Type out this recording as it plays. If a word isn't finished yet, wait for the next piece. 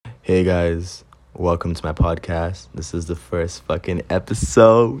Hey guys, welcome to my podcast. This is the first fucking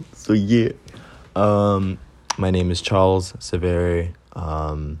episode. So yeah. My name is Charles Severi.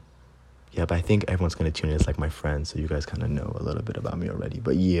 But I think everyone's gonna tune in as like my friend, so you guys kinda know a little bit about me already.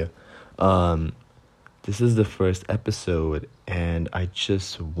 But yeah. This is the first episode and I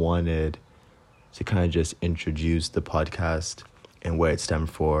just wanted to kind of just introduce the podcast and where it stemmed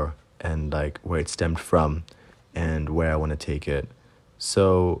for and like where it stemmed from and where I want to take it.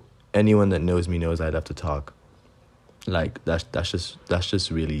 So anyone that knows me knows I love to talk. Like that's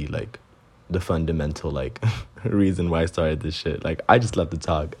just really like the fundamental like reason why I started this shit. Like I just love to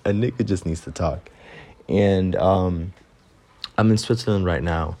talk. A nigga just needs to talk. And I'm in Switzerland right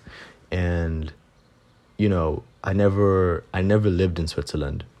now, and you know, I never lived in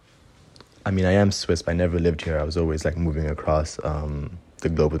Switzerland. I mean, I am Swiss, but I never lived here. I was always like moving across the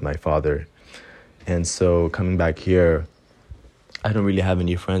globe with my father. And so coming back here, I don't really have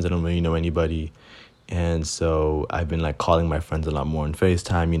any friends. I don't really know anybody. And so I've been like calling my friends a lot more on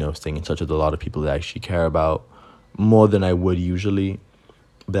FaceTime, you know, staying in touch with a lot of people that I actually care about more than I would usually.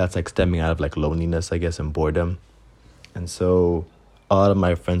 But that's like stemming out of like loneliness, I guess, and boredom. And so a lot of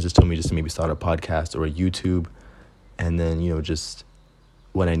my friends just told me just to maybe start a podcast or a YouTube. And then, you know, just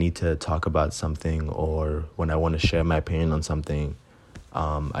when I need to talk about something or when I want to share my opinion on something,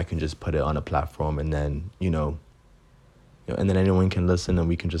 I can just put it on a platform and then, and then anyone can listen and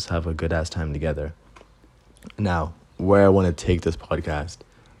we can just have a good ass time together. Now, where I want to take this podcast,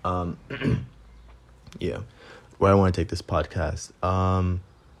 where I want to take this podcast,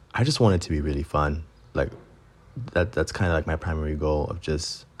 I just want it to be really fun. Like that's kind of like my primary goal of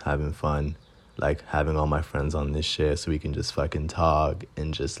just having fun, like having all my friends on this shit so we can just fucking talk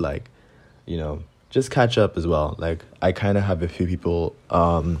and just like, just catch up as well. Like I kind of have a few people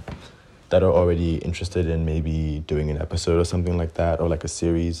that are already interested in maybe doing an episode or something like that, or like a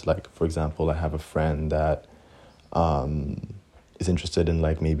series. Like, for example, I have a friend that is interested in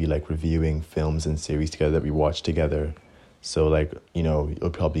like maybe like reviewing films and series together that we watch together. So like, you'll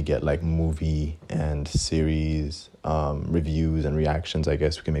probably get like movie and series reviews and reactions. I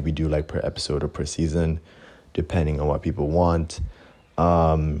guess we can maybe do like per episode or per season, depending on what people want.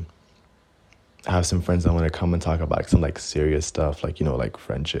 I have some friends that want to come and talk about some like serious stuff, like, like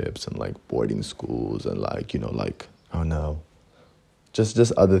friendships and like boarding schools and like, like, I don't know,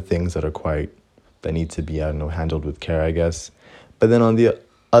 just other things that need to be, handled with care, I guess. But then on the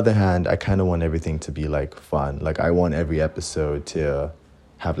other hand, I kind of want everything to be like fun. Like I want every episode to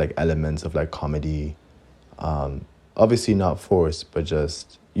have like elements of like comedy. Obviously not forced, but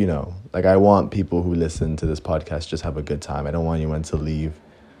just, like I want people who listen to this podcast just have a good time. I don't want anyone to leave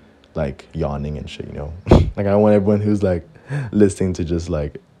like yawning and shit, like I want everyone who's like listening to just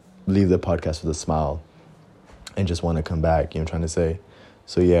like leave the podcast with a smile and just want to come back, I'm trying to say.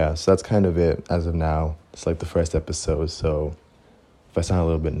 So yeah, so that's kind of it as of now. It's like the first episode, so if I sound a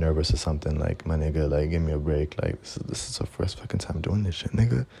little bit nervous or something, like my nigga, like give me a break. Like this is the first fucking time doing this shit,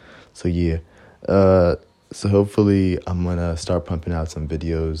 nigga. So yeah, so hopefully I'm gonna start pumping out some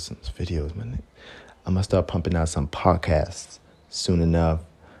videos, man. I'm gonna start pumping out some podcasts soon enough.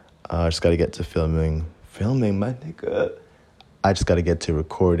 I just gotta get to filming, my nigga. I just gotta get to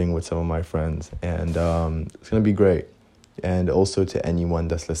recording with some of my friends, and it's gonna be great. And also to anyone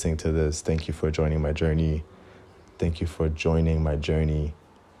that's listening to this, thank you for joining my journey. Thank you for joining my journey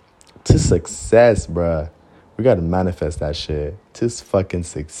to success, bruh. We gotta manifest that shit to fucking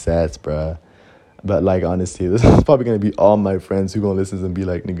success, bruh. But like honestly, this is probably gonna be all my friends who gonna listen and be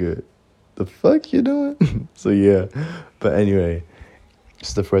like, nigga, the fuck you doing? So yeah. But anyway, this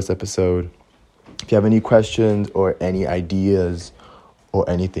is the first episode. If you have any questions or any ideas or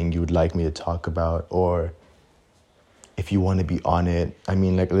anything you would like me to talk about, or if you want to be on it,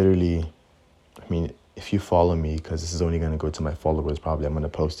 if you follow me, because this is only going to go to my followers, probably I'm going to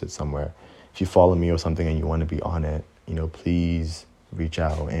post it somewhere. If you follow me or something and you want to be on it, please reach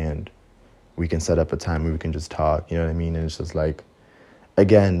out and we can set up a time where we can just talk, And it's just like,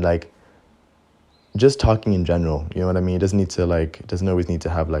 again, like, just talking in general, you know what I mean? It doesn't always need to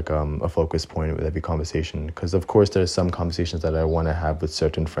have like a focus point with every conversation, because of course there's some conversations that I want to have with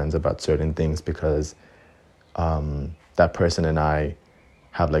certain friends about certain things because that person and I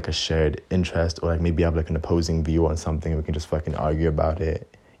have like a shared interest, or like maybe have like an opposing view on something and we can just fucking argue about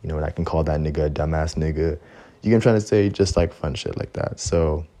it, and I can call that nigga a dumbass nigga. You can try to say just like fun shit like that.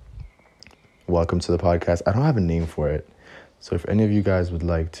 So welcome to the podcast. I don't have a name for it, so if any of you guys would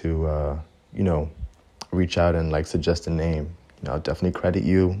like to reach out and like suggest a name, I'll definitely credit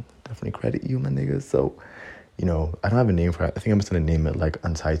you, my nigga. So I don't have a name for it. I think I'm just gonna name it like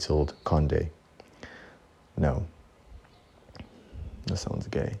Untitled Conde. No, that sounds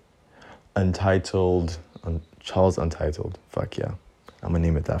gay. Charles Untitled. Fuck yeah. I'm gonna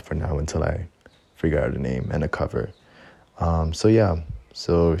name it that for now until I figure out a name and a cover. So yeah.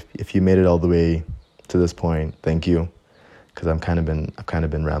 So if you made it all the way to this point, thank you. Because I've kind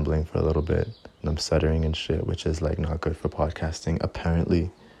of been rambling for a little bit, and I'm stuttering and shit, which is like not good for podcasting apparently,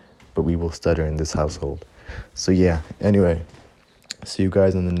 but we will stutter in this household. So yeah, anyway, see you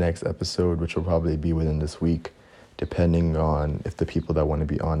guys in the next episode, which will probably be within this week, depending on if the people that want to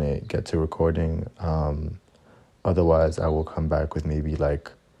be on it get to recording. Otherwise, I will come back with maybe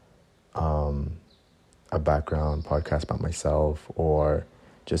like a background podcast about myself, or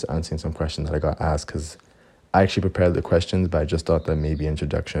just answering some questions that I got asked, because I actually prepared the questions, but I just thought that maybe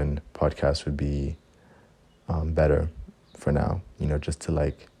introduction podcast would be better for now, just to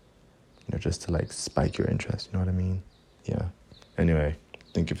like spike your interest, you know what I mean? Yeah. Anyway,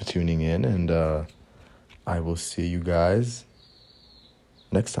 thank you for tuning in, and I will see you guys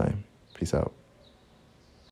next time. Peace out.